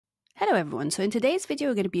Hello everyone, so in today's video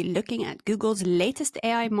we're going to be looking at Google's latest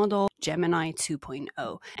AI model, Gemini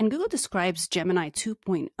 2.0. And Google describes Gemini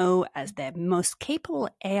 2.0 as their most capable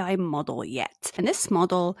AI model yet. And this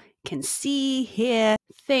model can see, hear,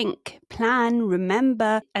 think, plan,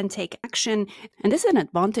 remember, and take action. And this is an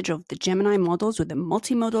advantage of the Gemini models with the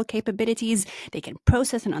multimodal capabilities. They can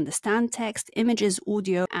process and understand text, images,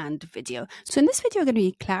 audio, and video. So in this video, we're going to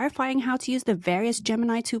be clarifying how to use the various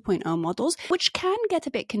Gemini 2.0 models, which can get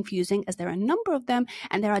a bit confusing as there are a number of them,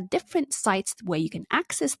 and there are different sites where you can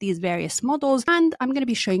access these various models. And I'm going to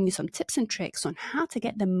be showing you some tips and tricks on how to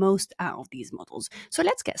get the most out of these models. So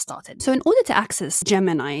let's get started. So in order to access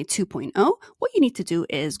Gemini 2.0, what you need to do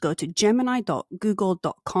is go to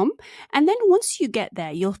gemini.google.com, and then once you get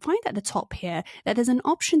there, you'll find at the top here that there's an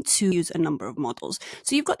option to use a number of models.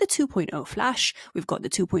 So you've got the 2.0 Flash, we've got the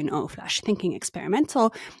 2.0 Flash Thinking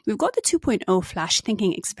Experimental, we've got the 2.0 Flash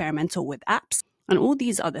Thinking Experimental with apps, and all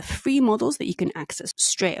these are the free models that you can access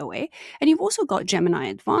straight away. And you've also got Gemini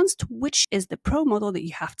Advanced, which is the pro model that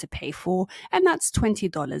you have to pay for, and that's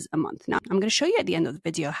 $20 a month. Now, I'm going to show you at the end of the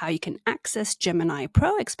video how you can access Gemini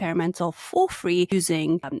Pro Experimental for free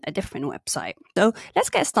using a different website. So let's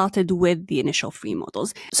get started with the initial free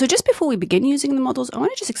models. So just before we begin using the models, I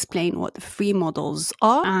want to just explain what the free models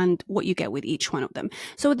are and what you get with each one of them.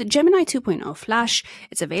 So with the Gemini 2.0 Flash,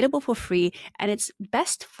 it's available for free, and it's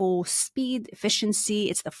best for speed, efficiency.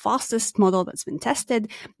 It's the fastest model that's been tested.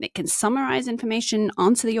 It can summarize information,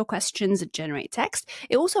 answer your questions, generate text.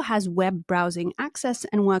 It also has web browsing access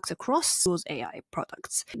and works across Google's AI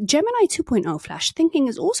products. Gemini 2.0 Flash Thinking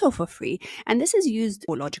is also for free, and this is used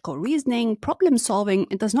for logical reasoning, problem solving.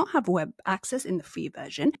 It does not have web access in the free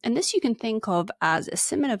version, and this you can think of as a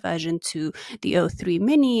similar version to the O3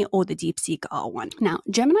 Mini or the DeepSeek R1. Now,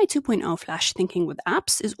 Gemini 2.0 Flash Thinking with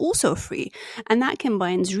apps is also free, and that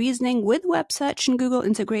combines reasoning with web search and Google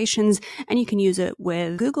integrations, and you can use it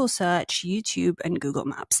with Google Search, YouTube, and Google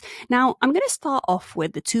Maps. Now, I'm going to start off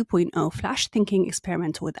with the 2.0 Flash Thinking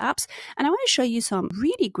Experimental with apps, and I want to show you some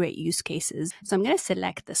really great use cases. So I'm going to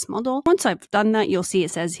select this model. Once I've done that, you'll see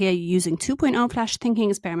it says here using 2.0 Flash Thinking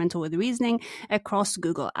Experimental with reasoning across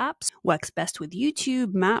Google Apps, works best with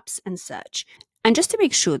YouTube, Maps, and Search. And just to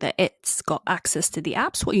make sure that it's got access to the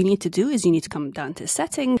apps, what you need to do is you need to come down to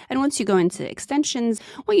settings. And once you go into extensions,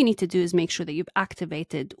 what you need to do is make sure that you've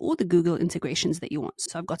activated all the Google integrations that you want.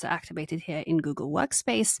 So I've got to activate it here in Google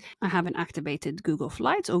Workspace. I haven't activated Google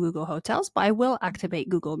Flights or Google Hotels, but I will activate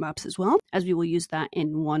Google Maps as well, as we will use that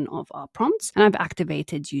in one of our prompts. And I've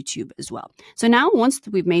activated YouTube as well. So now once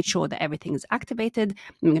we've made sure that everything is activated,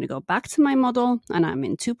 I'm going to go back to my model, and I'm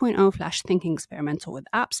in 2.0 Flash Thinking Experimental with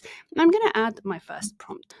apps. And I'm going to add my first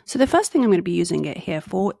prompt. So the first thing I'm going to be using it here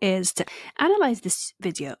for is to analyze this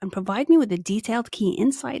video and provide me with the detailed key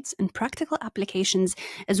insights and practical applications,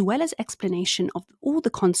 as well as explanation of all the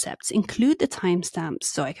concepts, include the timestamps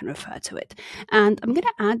so I can refer to it. And I'm going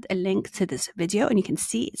to add a link to this video, and you can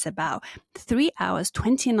see it's about 3 hours,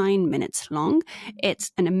 29 minutes long.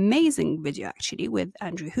 It's an amazing video actually with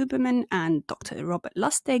Andrew Huberman and Dr. Robert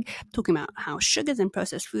Lustig talking about how sugars and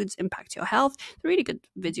processed foods impact your health. It's a really good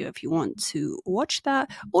video if you want to watch that,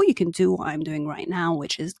 or you can do what I'm doing right now,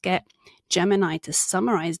 which is get Gemini to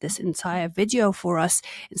summarize this entire video for us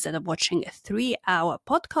instead of watching a 3-hour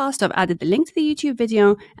podcast. I've added the link to the YouTube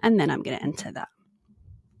video, and then I'm going to enter that.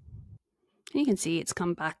 And you can see it's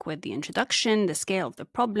come back with the introduction, the scale of the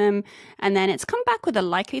problem, and then it's come back with a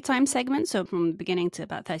likely time segment, so from the beginning to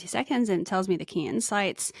about 30 seconds, and it tells me the key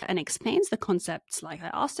insights and explains the concepts like I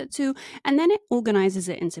asked it to, and then it organizes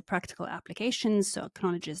it into practical applications, so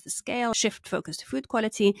acknowledges the scale, shift focus to food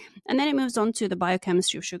quality, and then it moves on to the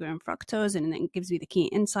biochemistry of sugar and fructose, and then it gives me the key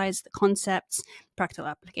insights, the concepts, practical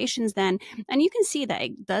applications then, and you can see that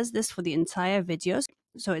it does this for the entire video.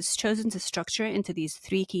 So it's chosen to structure it into these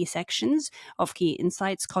 3 key sections of key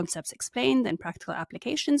insights, concepts explained, and practical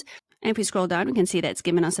applications. And if we scroll down, we can see that it's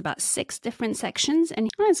given us about 6 different sections, and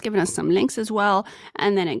it's given us some links as well.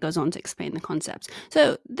 And then it goes on to explain the concepts.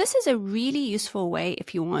 So this is a really useful way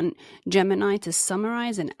if you want Gemini to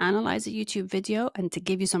summarize and analyze a YouTube video and to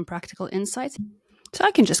give you some practical insights. So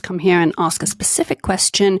I can just come here and ask a specific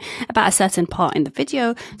question about a certain part in the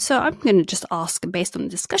video. So I'm going to just ask, based on the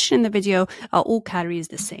discussion in the video, are all calories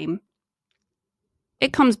the same?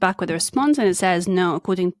 It comes back with a response, and it says, no,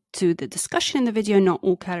 according to the discussion in the video, not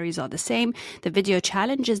all calories are the same. The video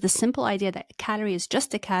challenges the simple idea that a calorie is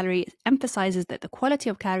just a calorie. It emphasizes that the quality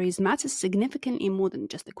of calories matters significantly more than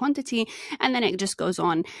just the quantity. And then it just goes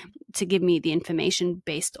on to give me the information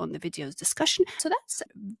based on the video's discussion. So that's a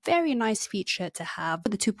very nice feature to have for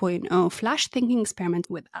the 2.0 flash thinking experiment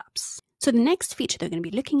with apps. So the next feature they're going to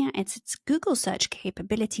be looking at is its Google search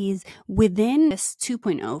capabilities within this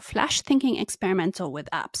 2.0 flash thinking experimental with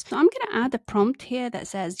apps. So I'm going to add a prompt here that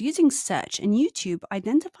says, using search and YouTube,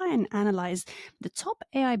 identify and analyze the top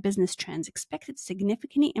AI business trends expected to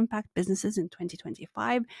significantly impact businesses in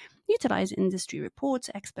 2025, utilize industry reports,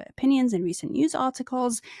 expert opinions, and recent news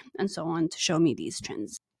articles, and so on to show me these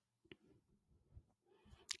trends.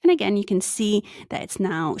 And again, you can see that it's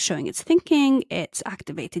now showing its thinking. It's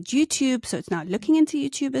activated YouTube, so it's now looking into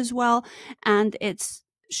YouTube as well. And it's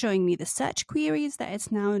showing me the search queries that it's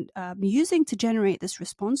now using to generate this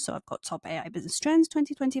response. So I've got top AI business trends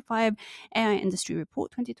 2025, AI industry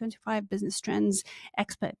report 2025, business trends,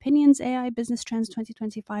 expert opinions, AI business trends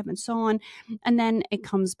 2025, and so on. And then it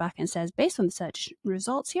comes back and says, based on the search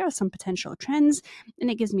results, here are some potential trends. And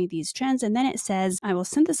it gives me these trends. And then it says, I will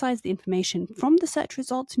synthesize the information from the search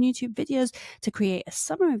results in YouTube videos to create a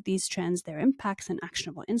summary of these trends, their impacts, and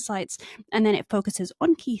actionable insights. And then it focuses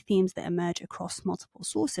on key themes that emerge across multiple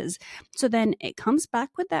sources. So then it comes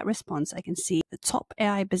back with that response. I can see the top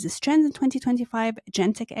AI business trends in 2025,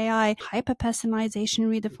 agentic AI, hyper-personalization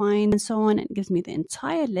redefined, and so on. It gives me the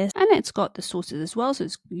entire list, and it's got the sources as well. So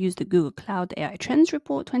it's used the Google Cloud AI Trends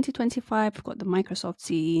Report 2025. We've got the Microsoft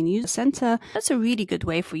CE News Center. That's a really good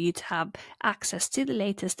way for you to have access to the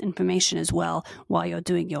latest information as well while you're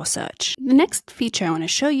doing your search. The next feature I want to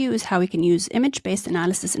show you is how we can use image-based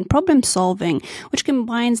analysis and problem solving, which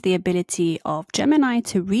combines the ability of Gemini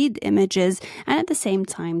to read images and at the same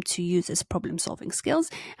time to use its problem-solving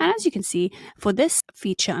skills. And as you can see, for this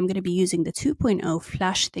feature, I'm going to be using the 2.0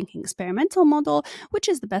 Flash Thinking Experimental model, which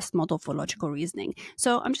is the best model for logical reasoning.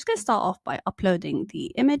 So I'm just going to start off by uploading the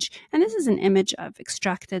image. And this is an image I've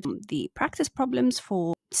extracted from the practice problems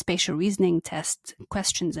for spatial reasoning test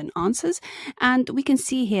questions and answers. And we can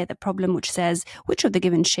see here the problem which says, which of the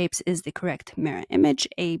given shapes is the correct mirror image,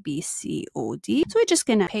 A, B, C, or D? So we're just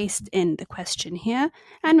going to paste in the question here,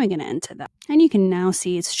 and we're going to enter that. And you can now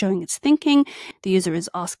see it's showing its thinking. The user is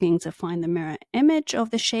asking to find the mirror image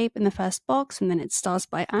of the shape in the first box, and then it starts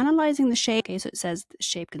by analyzing the shape. Okay, so it says the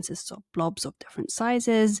shape consists of blobs of different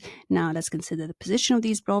sizes. Now let's consider the position of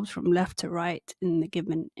these blobs from left to right in the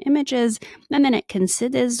given images. And then it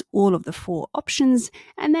considers all of the four options,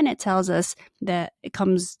 and then it tells us that it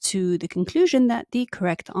comes to the conclusion that the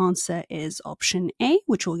correct answer is option A,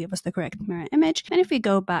 which will give us the correct mirror image. And if we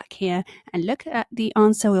go back here and look at the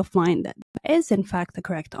answer, we'll find that is in fact the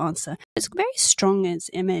correct answer. It's very strong in its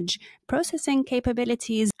image processing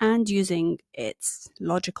capabilities and using its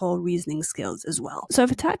logical reasoning skills as well. So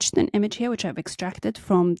I've attached an image here which I've extracted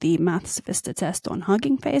from the Maths Vista test on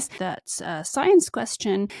Hugging Face. That's a science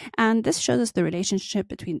question, and this shows us the relationship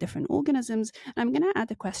between different organisms. And I'm going to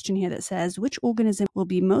add a question here that says, which organism will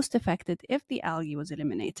be most affected if the algae was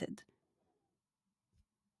eliminated?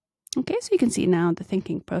 Okay, so you can see now the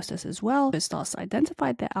thinking process as well. It starts to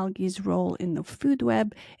identify the algae's role in the food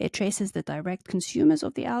web. It traces the direct consumers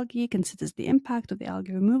of the algae, considers the impact of the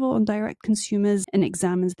algae removal on direct consumers, and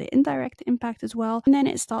examines the indirect impact as well. And then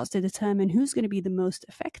it starts to determine who's going to be the most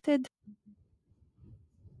affected.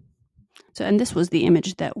 So, and this was the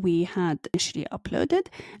image that we had initially uploaded.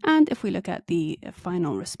 And if we look at the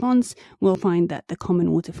final response, we'll find that the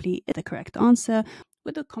common water flea is the correct answer,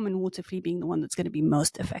 with the common water flea being the one that's going to be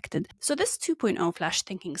most affected. So this 2.0 Flash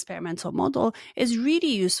Thinking Experimental model is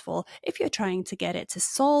really useful if you're trying to get it to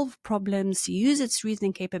solve problems, to use its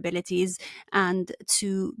reasoning capabilities, and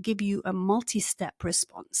to give you a multi-step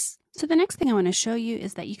response. So the next thing I want to show you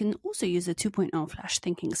is that you can also use the 2.0 Flash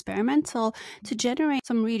Thinking Experimental to generate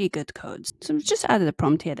some really good codes. So I've just added a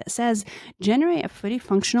prompt here that says, generate a fully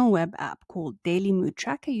functional web app called Daily Mood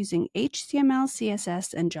Tracker using HTML,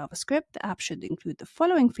 CSS, and JavaScript. The app should include the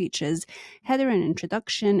following features: header and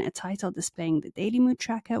introduction, a title displaying the daily mood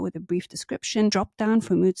tracker with a brief description, drop-down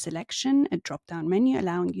for mood selection, a drop-down menu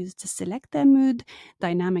allowing users to select their mood,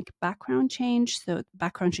 dynamic background change, so the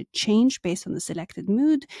background should change based on the selected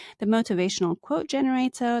mood, the motivational quote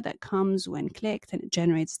generator that comes when clicked and it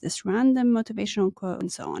generates this random motivational quote,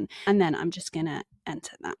 and so on. And then I'm just going to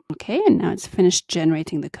enter that. Okay, and now it's finished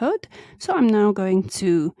generating the code. So I'm now going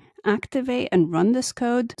to activate and run this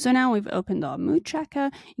code. So now we've opened our mood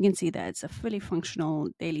tracker. You can see that it's a fully functional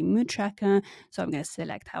daily mood tracker. So I'm going to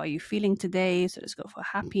select how are you feeling today. So let's go for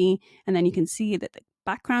happy. And then you can see that the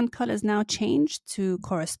background colors now changed to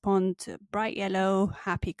correspond to bright yellow,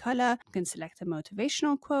 happy color. You can select a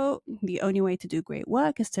motivational quote. The only way to do great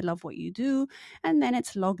work is to love what you do. And then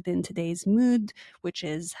it's logged in today's mood, which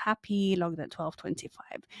is happy, logged at 12:25.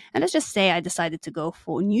 And let's just say I decided to go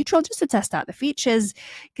for neutral just to test out the features.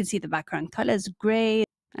 You can see the background color is gray.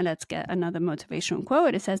 And let's get another motivational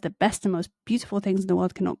quote. It says, "The best and most beautiful things in the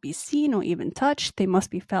world cannot be seen or even touched. They must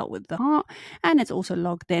be felt with the heart." And it's also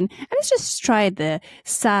logged in. And let's just try the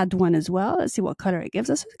sad one as well. Let's see what color it gives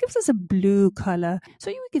us. It gives us a blue color. So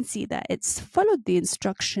you can see that it's followed the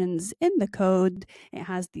instructions in the code. It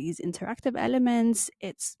has these interactive elements.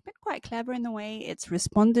 It's been quite clever in the way it's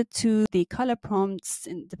responded to the color prompts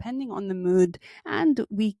depending on the mood. And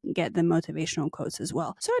we get the motivational quotes as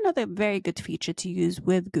well. So another very good feature to use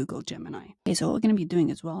with Google Gemini. Okay, so what we're going to be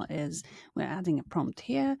doing as well is we're adding a prompt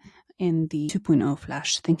here in the 2.0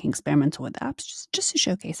 Flash Thinking Experimental with Apps, just to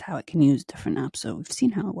showcase how it can use different apps. So we've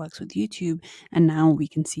seen how it works with YouTube, and now we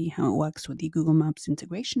can see how it works with the Google Maps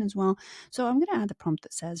integration as well. So I'm going to add a prompt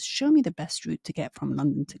that says, "Show me the best route to get from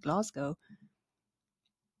London to Glasgow."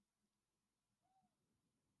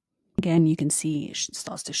 Again, you can see it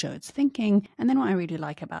starts to show its thinking. And then what I really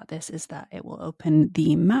like about this is that it will open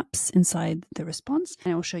the maps inside the response,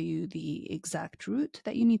 and it will show you the exact route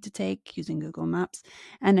that you need to take using Google Maps.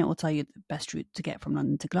 And it will tell you the best route to get from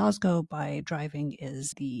London to Glasgow by driving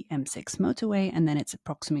is the M6 motorway. And then it's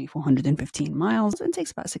approximately 415 miles. And it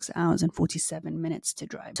takes about 6 hours and 47 minutes to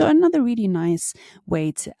drive. So another really nice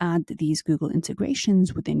way to add these Google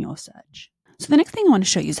integrations within your search. So the next thing I want to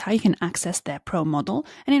show you is how you can access their Pro model.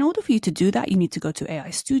 And in order for you to do that, you need to go to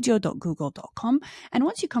aistudio.google.com. And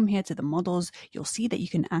once you come here to the models, you'll see that you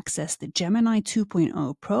can access the Gemini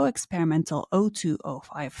 2.0 Pro Experimental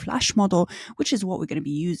 0205 Flash model, which is what we're going to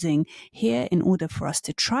be using here in order for us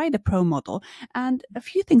to try the Pro model. And a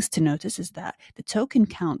few things to notice is that the token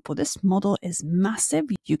count for this model is massive.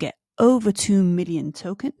 You get over 2 million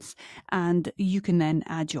tokens, and you can then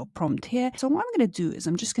add your prompt here. So what I'm going to do is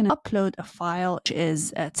I'm just going to upload a file, which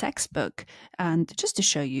is a textbook, and just to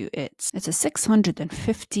show you, it's a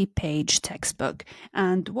 650 page textbook.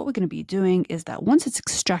 And what we're going to be doing is that once it's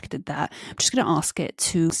extracted that, I'm just going to ask it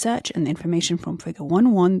to search in the information from figure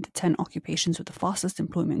 1.1, the 10 occupations with the fastest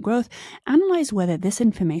employment growth, analyze whether this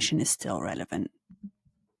information is still relevant.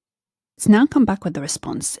 It's now come back with the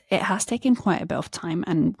response. It has taken quite a bit of time,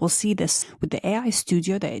 and we'll see this with the AI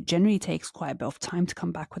Studio that it generally takes quite a bit of time to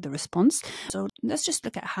come back with the response. So let's just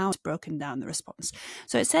look at how it's broken down the response.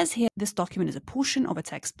 So it says here, this document is a portion of a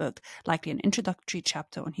textbook, likely an introductory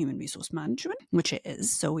chapter on human resource management, which it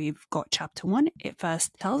is. So we've got chapter 1. It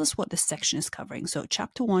first tells us what this section is covering. So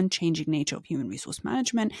chapter 1, changing nature of human resource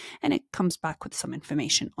management, and it comes back with some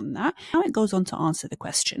information on that. Now it goes on to answer the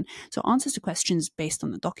question. So answers to questions based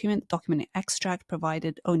on the document. Document extract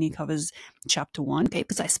provided only covers chapter 1, okay,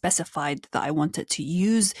 because I specified that I wanted to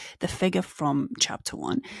use the figure from chapter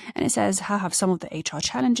 1. And it says, how have some of the HR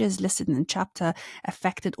challenges listed in the chapter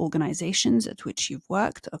affected organizations at which you've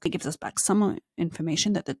worked? Okay, it gives us back some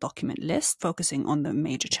information that the document lists, focusing on the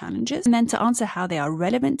major challenges. And then to answer how they are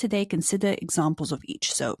relevant today, consider examples of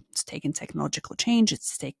each. So it's taken technological change,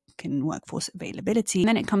 it's taken workforce availability. And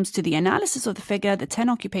then it comes to the analysis of the figure, the 10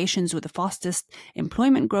 occupations with the fastest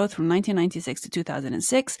employment growth from 1996 to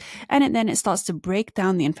 2006. And then it starts to break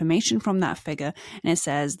down the information from that figure. And it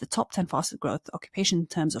says the top 10 fastest growth occupations in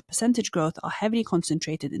terms of percentage growth are heavily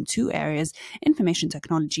concentrated in 2 areas, information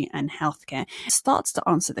technology and healthcare. It starts to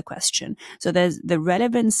answer the question. So there's the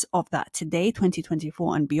relevance of that today,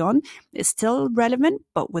 2024 and beyond, is still relevant,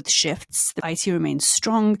 but with shifts. The IT remains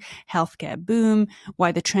strong, healthcare boom,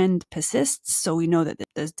 why the trend persists. So we know that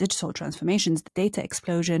there's digital transformations, the data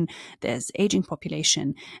explosion, there's aging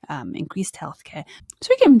population, increased healthcare. So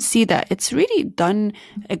we can see that it's really done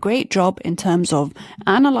a great job in terms of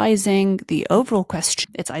analyzing the overall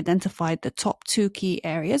question. It's identified the top 2 key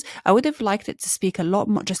areas. I would have liked it to speak a lot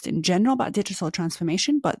more just in general about digital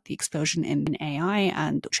transformation, but the explosion in AI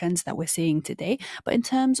and trends that we're seeing today. But in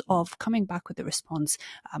terms of coming back with the response,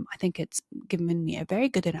 I think it's given me a very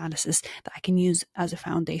good analysis that I can use as a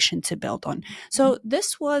foundation to build on. So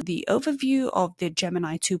this was the overview of the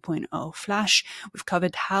Gemini 2.0 Flash. We've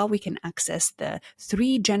covered how we can access the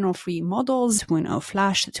 3 general free models, 2.0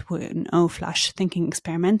 Flash, the 2.0 Flash Thinking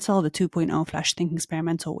Experimental, the 2.0 Flash Thinking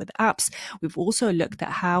Experimental with apps. We've also looked at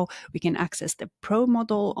how we can access the Pro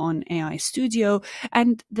model on AI Studio.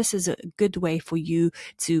 And this is a good way for you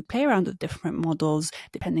to play around with different models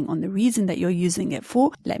depending on the reason that you're using it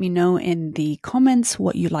for. Let me know in the comments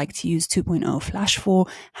what you like to use 2.0 Flash for,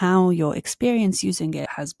 how your experience using it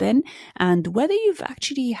has been, and whether you've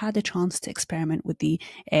actually had a chance to experiment with the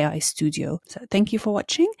AI Studio. So thank you for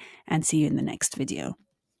watching and see you in the next video.